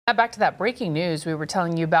Back to that breaking news we were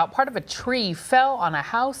telling you about. Part of a tree fell on a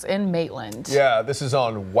house in Maitland. Yeah, this is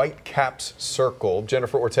on Whitecaps Circle.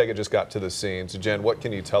 Jennifer Ortega just got to the scene. So Jen, what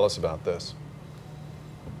can you tell us about this?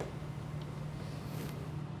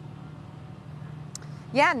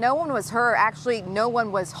 Yeah, no one was hurt. Actually, no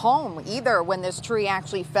one was home either when this tree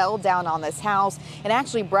actually fell down on this house and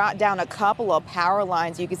actually brought down a couple of power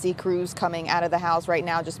lines. You can see crews coming out of the house right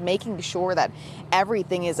now, just making sure that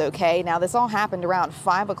everything is okay. Now, this all happened around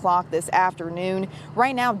 5 o'clock this afternoon.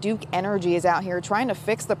 Right now, Duke Energy is out here trying to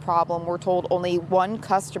fix the problem. We're told only one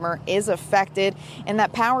customer is affected and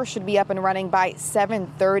that power should be up and running by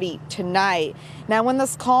 7:30 tonight. Now, when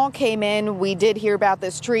this call came in, we did hear about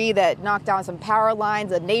this tree that knocked down some power lines.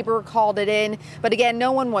 A neighbor called it in, but again,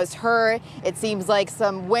 no one was hurt. It seems like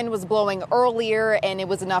some wind was blowing earlier and it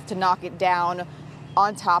was enough to knock it down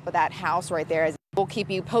on top of that house right there. We'll keep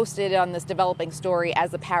you posted on this developing story as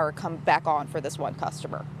the power comes back on for this one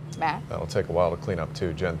customer. Matt? That'll take a while to clean up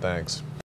too. Jen, thanks.